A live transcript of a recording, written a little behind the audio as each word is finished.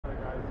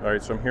All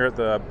right, so I'm here at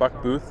the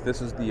Buck booth.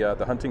 This is the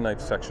hunting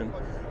knife section.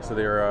 So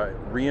they're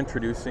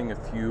reintroducing a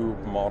few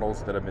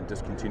models that have been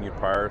discontinued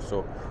prior.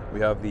 So we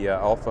have the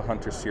Alpha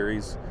Hunter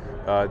series.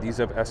 These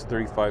have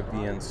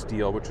S35VN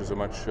steel, which is a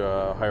much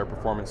higher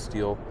performance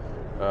steel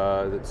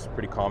that's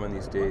pretty common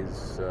these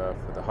days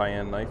for the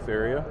high-end knife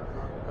area.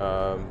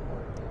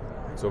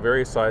 So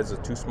various sizes,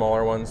 two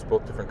smaller ones,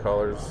 both different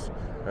colors,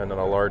 and then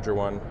a larger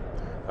one.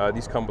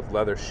 These come with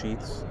leather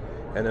sheaths.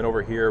 And then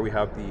over here we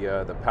have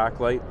the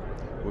Packlight,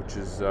 which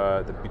is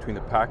between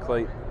the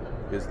Packlight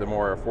is the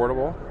more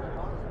affordable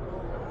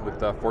with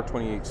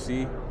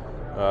 420HC,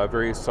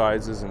 various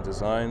sizes and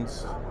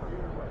designs.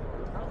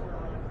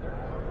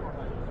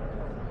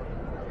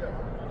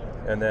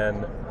 And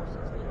then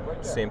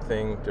same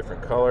thing,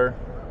 different color.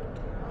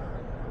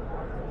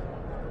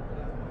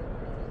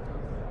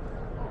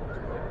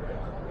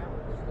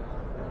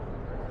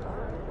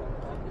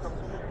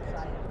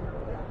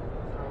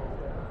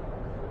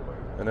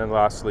 And then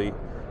lastly,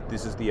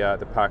 this is the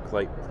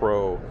Packlight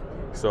Pro.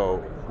 So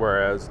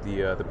whereas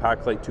the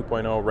Packlight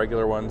 2.0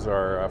 regular ones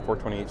are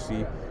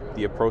 420HC,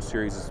 the Pro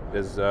series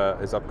is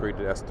upgraded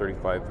to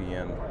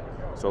S35VN.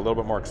 So a little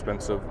bit more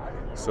expensive.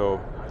 So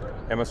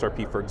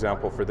MSRP, for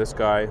example, for this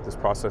guy, this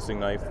processing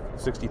knife,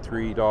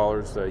 $63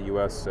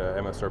 US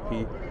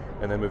MSRP,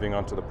 and then moving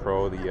on to the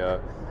Pro, the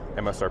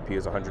MSRP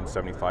is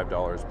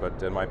 $175.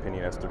 But in my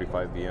opinion,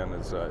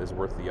 S35VN is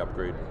worth the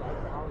upgrade.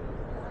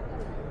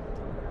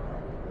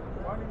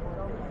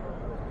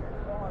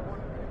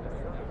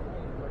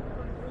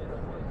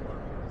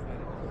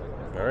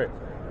 All right.